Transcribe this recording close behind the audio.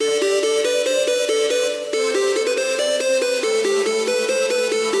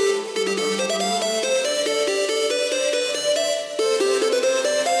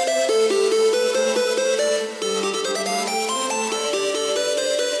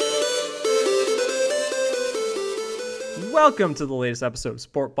welcome to the latest episode of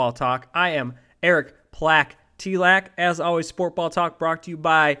Sport Ball Talk. I am Eric Plack Telak. As always, Sport Ball Talk brought to you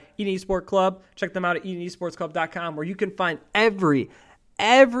by Eden Esport Club. Check them out at EdenEsportsClub.com, where you can find every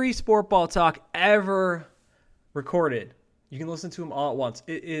Sport Ball Talk ever recorded. You can listen to them all at once.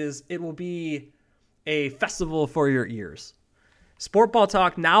 It will be a festival for your ears. Sport Ball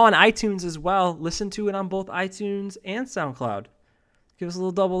Talk now on iTunes as well. Listen to it on both iTunes and SoundCloud. Give us a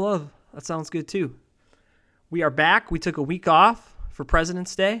little double love. That sounds good too. We are back. We took a week off for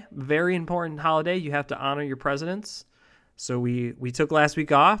President's Day. Very important holiday. You have to honor your presidents. So we took last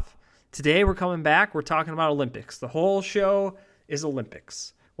week off. Today we're coming back. We're talking about Olympics. The whole show is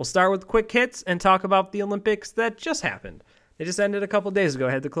Olympics. We'll start with quick hits and talk about the Olympics that just happened. They just ended a couple days ago.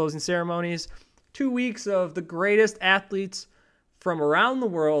 Had the closing ceremonies. 2 weeks of the greatest athletes from around the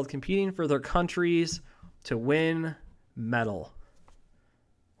world competing for their countries to win medal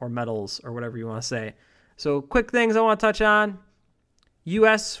or medals or whatever you want to say. So quick things I want to touch on.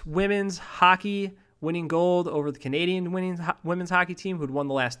 U.S. women's hockey winning gold over the Canadian women's hockey team who'd won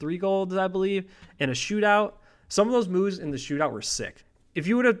the last 3 golds, I believe, in a shootout. Some of those moves in the shootout were sick. If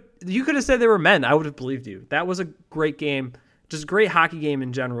you could have said they were men, I would have believed you. That was a great game. Just a great hockey game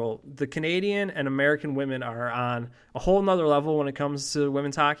in general. The Canadian and American women are on a whole nother level when it comes to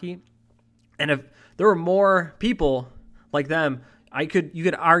women's hockey. And if there were more people like them, you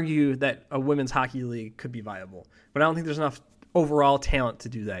could argue that a women's hockey league could be viable. But I don't think there's enough overall talent to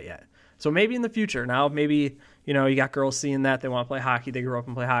do that yet. So maybe in the future. Now maybe, you got girls seeing that. They want to play hockey. They grow up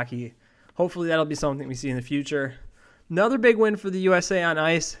and play hockey. Hopefully that'll be something we see in the future. Another big win for the USA on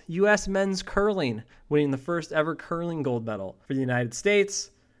ice, U.S. men's curling, winning the first ever curling gold medal for the United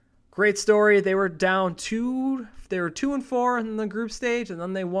States. Great story. They were down 2-4 in the group stage, and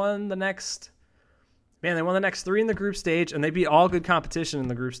then they won the next 3 in the group stage, and they beat all good competition in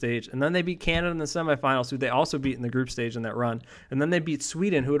the group stage. And then they beat Canada in the semifinals, who they also beat in the group stage in that run. And then they beat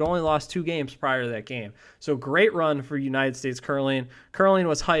Sweden, who had only lost 2 games prior to that game. So great run for United States curling. Curling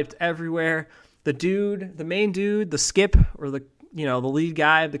was hyped everywhere. The main dude, the skip, or the lead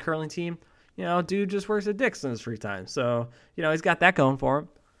guy of the curling team, dude just works at Dick's in his free time. So, he's got that going for him.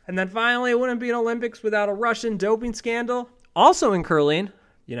 And then finally, it wouldn't be an Olympics without a Russian doping scandal. Also in curling,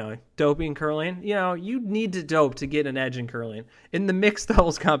 doping curling, you need to dope to get an edge in curling. In the mixed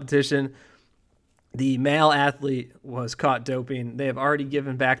doubles competition, the male athlete was caught doping. They have already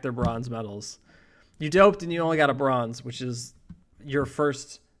given back their bronze medals. You doped and you only got a bronze, which is your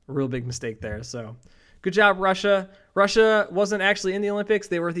first real big mistake there. So good job, Russia. Russia wasn't actually in the Olympics.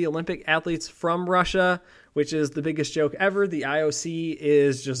 They were the Olympic athletes from Russia, which is the biggest joke ever. The IOC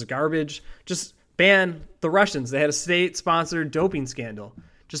is just garbage. Just ban the Russians. They had a state-sponsored doping scandal.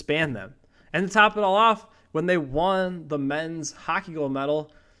 Just ban them. And to top it all off, when they won the men's hockey gold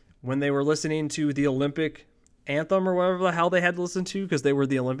medal, when they were listening to the Olympic anthem or whatever the hell they had to listen to because they were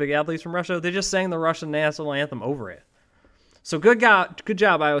the Olympic athletes from Russia, they just sang the Russian national anthem over it. So good job,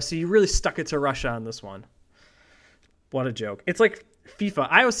 IOC. You really stuck it to Russia on this one. What a joke. It's like FIFA.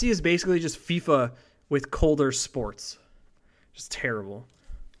 IOC is basically just FIFA with colder sports. Just terrible.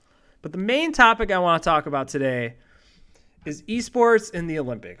 But the main topic I want to talk about today is esports in the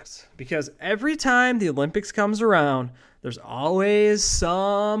Olympics. Because every time the Olympics comes around, there's always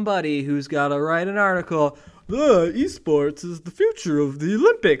somebody who's got to write an article. Esports is the future of the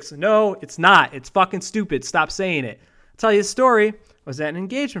Olympics. No, it's not. It's fucking stupid. Stop saying it. Tell you a story. I was at an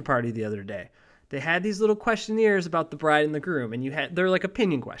engagement party the other day. They had these little questionnaires about the bride and the groom, and they're like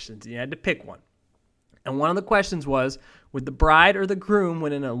opinion questions. You had to pick one. And one of the questions was, would the bride or the groom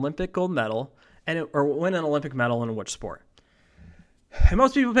win an Olympic gold medal or win an Olympic medal in which sport? And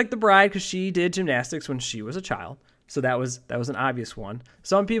most people picked the bride because she did gymnastics when she was a child. So that was an obvious one.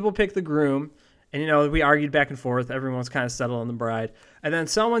 Some people picked the groom, and we argued back and forth. Everyone was kind of settled on the bride. And then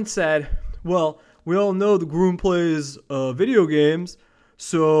someone said, well, we all know the groom plays video games,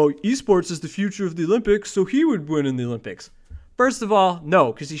 so esports is the future of the Olympics, so he would win in the Olympics. First of all,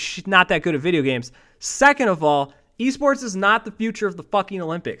 no, because he's not that good at video games. Second of all, esports is not the future of the fucking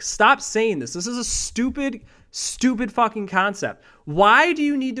Olympics. Stop saying this. This is a stupid fucking concept. Why do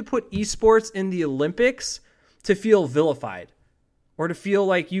you need to put esports in the Olympics to feel vilified or to feel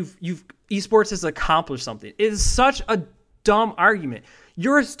like esports has accomplished something? It is such a dumb argument.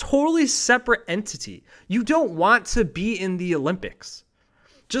 You're a totally separate entity. You don't want to be in the Olympics.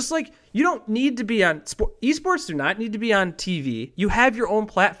 Just like you don't need to be on esports do not need to be on TV. You have your own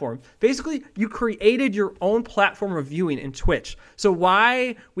platform. Basically, you created your own platform of viewing in Twitch. So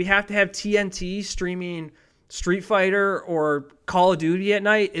why we have to have TNT streaming Street Fighter or Call of Duty at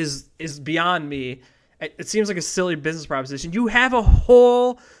night is beyond me. It seems like a silly business proposition. You have a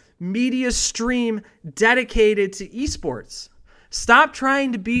whole media stream dedicated to esports. Stop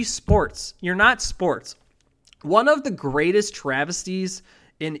trying to be sports. You're not sports. One of the greatest travesties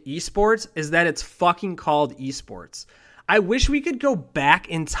in esports is that it's fucking called esports. I wish we could go back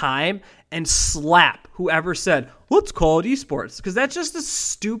in time and slap whoever said, let's call it esports. Because that's just a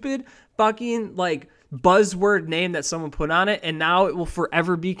stupid fucking buzzword name that someone put on it, and now it will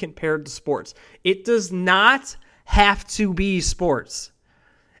forever be compared to sports. It does not have to be sports.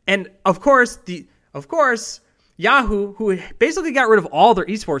 And of course, Yahoo, who basically got rid of all their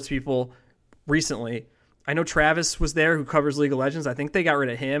esports people recently. I know Travis was there, who covers League of Legends. I think they got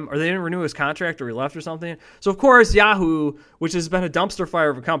rid of him, or they didn't renew his contract, or he left or something. So, of course, Yahoo, which has been a dumpster fire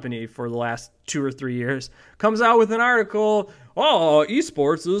of a company for the last 2 or 3 years, comes out with an article,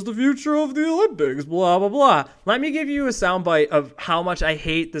 esports is the future of the Olympics, blah, blah, blah. Let me give you a soundbite of how much I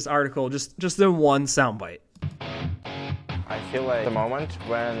hate this article, just in one soundbite. I feel like the moment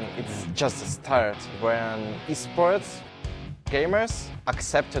when it's just a start, when esports gamers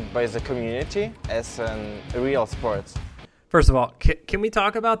accepted by the community as a real sport. First of all, can we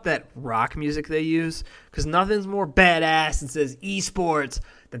talk about that rock music they use? Because nothing's more badass and says esports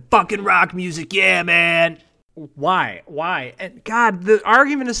than fucking rock music. Yeah, man. Why? And God, the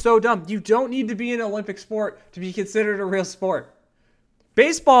argument is so dumb. You don't need to be an Olympic sport to be considered a real sport.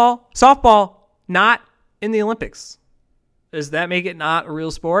 Baseball, softball, not in the Olympics. Does that make it not a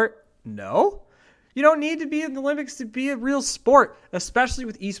real sport? No. You don't need to be in the Olympics to be a real sport, especially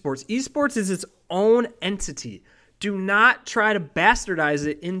with esports. Esports is its own entity. Do not try to bastardize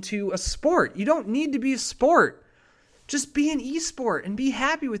it into a sport. You don't need to be a sport. Just be an esport and be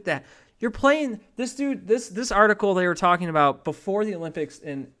happy with that. You're playing this dude, this article they were talking about before the Olympics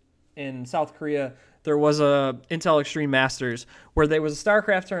in South Korea. There was a Intel Extreme Masters where there was a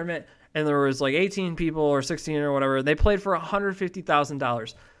StarCraft tournament and there was 18 people or 16 or whatever. They played for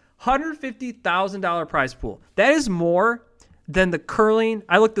 $150,000. $150,000 prize pool. That is more than the curling.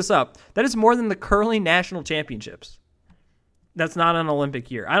 I looked this up. That is more than the curling national championships. That's not an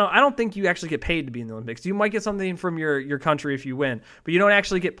Olympic year. I don't think you actually get paid to be in the Olympics. You might get something from your country if you win, but you don't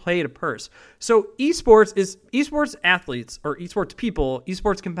actually get paid a purse. So esports athletes or esports people,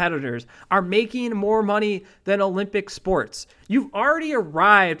 esports competitors are making more money than Olympic sports. You've already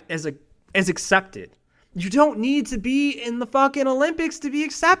arrived as accepted. You don't need to be in the fucking Olympics to be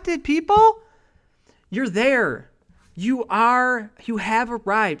accepted, people. You're there. You have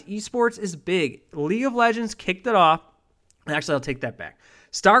arrived. Esports is big. League of Legends kicked it off. Actually, I'll take that back.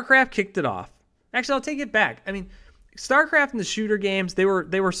 StarCraft kicked it off. Actually, I'll take it back. I mean, StarCraft and the shooter games, they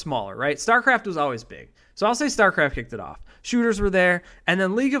were smaller, right? StarCraft was always big. So I'll say StarCraft kicked it off. Shooters were there, and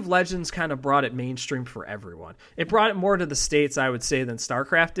then League of Legends kind of brought it mainstream for everyone. It brought it more to the States, I would say, than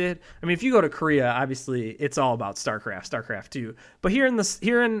StarCraft did. I mean, if you go to Korea, obviously it's all about StarCraft 2. But here in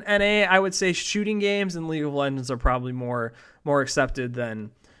NA, I would say shooting games and League of Legends are probably more accepted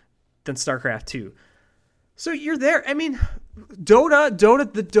than StarCraft 2. So you're there. I mean, the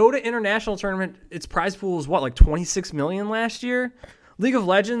Dota International Tournament, its prize pool was what, $26 million last year? League of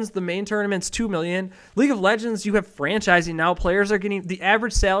Legends, the main tournament's $2 million. League of Legends, you have franchising now. Players are getting the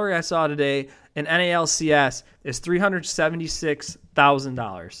average salary I saw today in NALCS is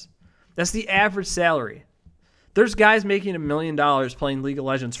 $376,000. That's the average salary. There's guys making $1 million playing League of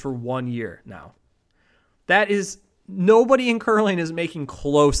Legends for 1 year now. That is, nobody in curling is making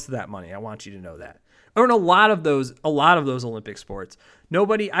close to that money. I want you to know that. Or in a lot of those Olympic sports. I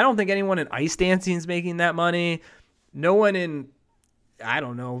don't think anyone in ice dancing is making that money. No one in,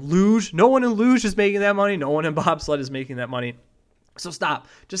 luge. No one in luge is making that money. No one in bobsled is making that money. So stop.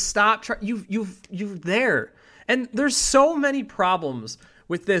 Just stop. You're there. And there's so many problems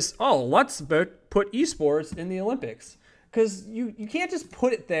with this. Oh, let's put esports in the Olympics. Because you can't just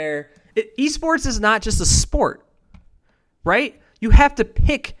put it there. Esports is not just a sport, right? You have to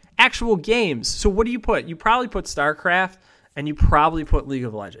pick actual games. So what do you put? You probably put StarCraft and you probably put League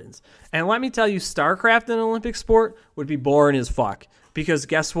of Legends. And let me tell you, StarCraft in an Olympic sport would be boring as fuck. Because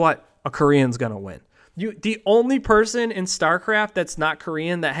guess what? A Korean's going to win. The only person in StarCraft that's not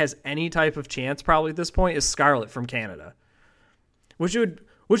Korean that has any type of chance probably at this point is Scarlet from Canada. Which would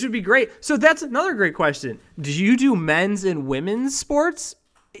be great. So that's another great question. Do you do men's and women's sports,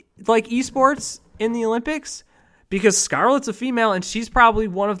 like esports, in the Olympics? Because Scarlett's a female, and she's probably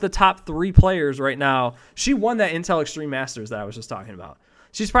one of the top 3 players right now. She won that Intel Extreme Masters that I was just talking about.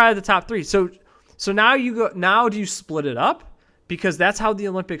 She's probably the top 3. So now now do you split it up? Because that's how the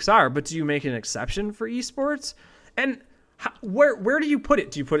Olympics are. But do you make an exception for esports? And Where do you put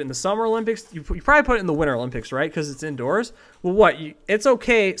it? Do you put it in the Summer Olympics? You probably put it in the Winter Olympics, right? Because it's indoors. Well, it's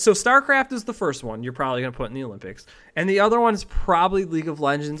okay. So StarCraft is the first one you're probably going to put in the Olympics. And the other one is probably League of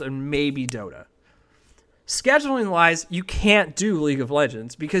Legends and maybe Dota. Scheduling-wise, you can't do League of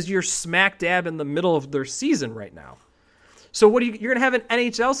Legends because you're smack dab in the middle of their season right now. So you're going to have an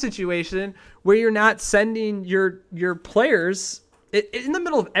NHL situation where you're not sending your players in the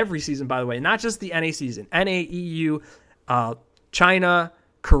middle of every season, by the way, not just the NA season, NA, EU, China,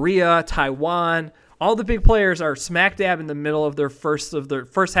 Korea, Taiwan, all the big players are smack dab in the middle of their first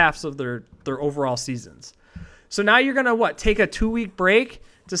halves of their overall seasons. So now you're going to take a 2-week break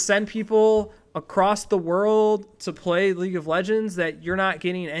to send people across the world to play League of Legends that you're not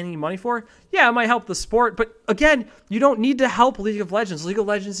getting any money for? Yeah, it might help the sport, but again, you don't need to help League of Legends. League of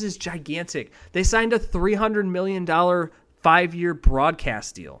Legends is gigantic. They signed a $300 million 5-year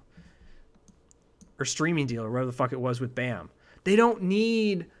broadcast deal or streaming deal or whatever the fuck it was with BAM. They don't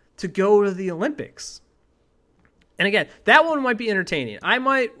need to go to the Olympics. And again, that one might be entertaining.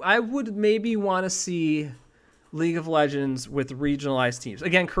 I would maybe want to see League of Legends with regionalized teams.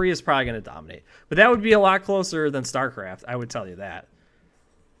 Again, Korea's probably going to dominate, but that would be a lot closer than StarCraft. I would tell you that.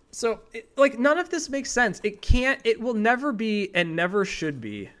 So, none of this makes sense. It will never be and never should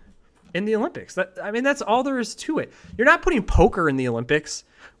be in the Olympics. That's all there is to it. You're not putting poker in the Olympics.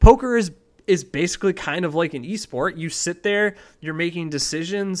 Poker is basically kind of like an esport. You sit there, you're making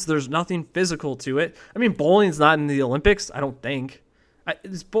decisions. There's nothing physical to it. Bowling's not in the Olympics, I don't think.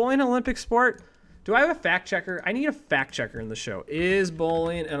 Is bowling an Olympic sport? Do I have a fact checker? I need a fact checker in the show. Is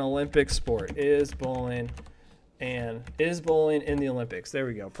bowling an Olympic sport? Is bowling in the Olympics? There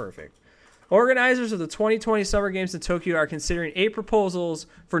we go. Perfect. Organizers of the 2020 Summer Games in Tokyo are considering 8 proposals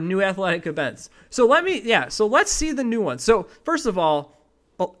for new athletic events. So let's see the new ones. So first of all,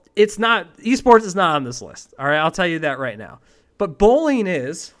 esports is not on this list. All right, I'll tell you that right now. But bowling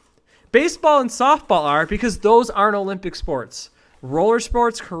is. Baseball and softball are, because those aren't Olympic sports. Roller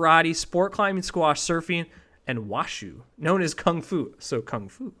sports, karate, sport climbing, squash, surfing, and washu, known as kung fu. So kung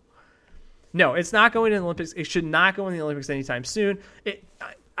fu. No, it's not going to the Olympics. It should not go in the Olympics anytime soon.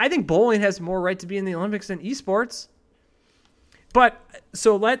 I think bowling has more right to be in the Olympics than esports. But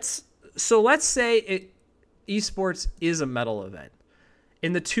so let's say esports is a medal event.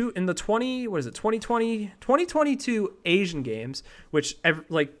 In the 2022 Asian Games, which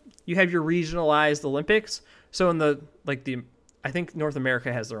you have your regionalized Olympics. So in I think North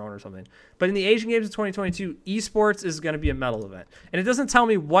America has their own or something. But in the Asian Games of 2022, esports is going to be a medal event. And it doesn't tell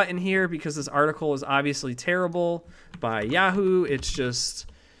me what in here because this article is obviously terrible by Yahoo. It's just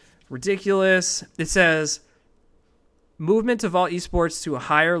ridiculous. It says, movement of all esports to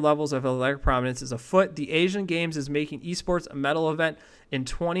higher levels of athletic prominence is afoot. The Asian Games is making esports a medal event in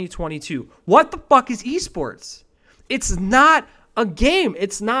 2022. What the fuck is esports? It's not a game.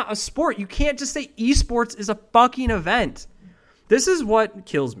 It's not a sport. You can't just say esports is a fucking event. This is what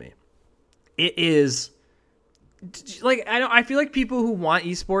kills me. It is I feel like people who want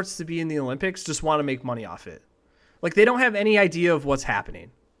esports to be in the Olympics just want to make money off it. They don't have any idea of what's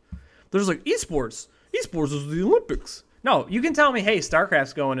happening. There's esports is the Olympics. No, you can tell me, hey,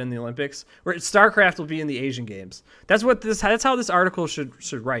 StarCraft's going in the Olympics, or StarCraft will be in the Asian Games. That's how this article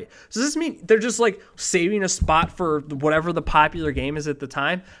should write. So does this mean they're just saving a spot for whatever the popular game is at the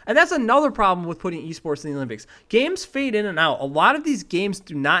time? And that's another problem with putting esports in the Olympics. Games fade in and out. A lot of these games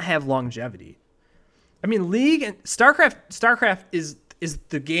do not have longevity. League and StarCraft is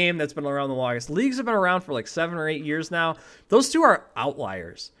the game that's been around the longest. Leagues have been around for 7 or 8 years now. Those two are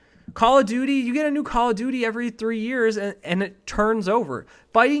outliers. Call of Duty, you get a new Call of Duty every 3 years and it turns over.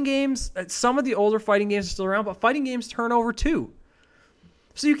 Fighting games, some of the older fighting games are still around, but fighting games turn over too.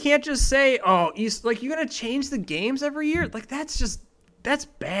 So you can't just say, you're going to change the games every year? That's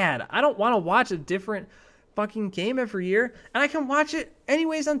bad. I don't want to watch a different fucking game every year, and I can watch it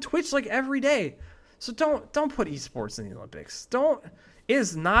anyways on Twitch every day. So don't put esports in the Olympics. It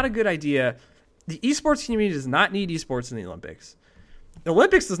is not a good idea. The esports community does not need esports in the Olympics. The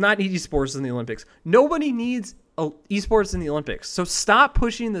Olympics does not need esports in the Olympics. Nobody needs esports in the Olympics. So stop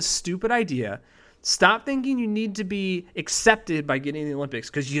pushing this stupid idea. Stop thinking you need to be accepted by getting in the Olympics,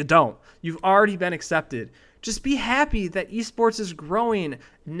 because you don't. You've already been accepted. Just be happy that esports is growing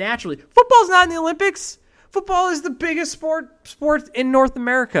naturally. Football's not in the Olympics. Football is the biggest sport in North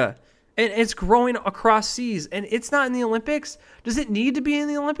America. And it's growing across seas, and it's not in the Olympics. Does it need to be in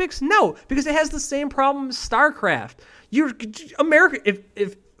the Olympics? No, because it has the same problem as StarCraft.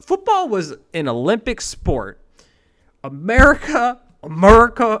 If football was an Olympic sport, America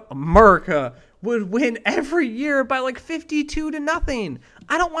would win every year by 52-0.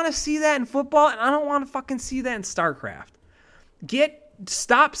 I don't want to see that in football, and I don't want to fucking see that in StarCraft.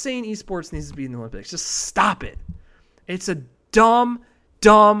 Stop saying esports needs to be in the Olympics. Just stop it. It's a dumb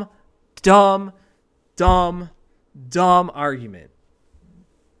argument.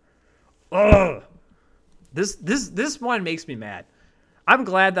 Ugh. This one makes me mad. I'm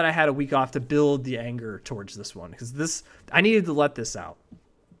glad that I had a week off to build the anger towards this one because I needed to let this out.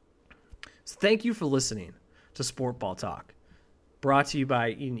 So thank you for listening to Sport Ball Talk, brought to you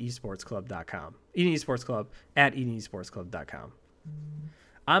by EdenEsportsClub.com. Eden Esports Club at EdenEsportsClub.com.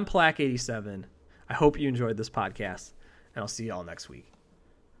 I'm Plaque87. I hope you enjoyed this podcast, and I'll see you all next week.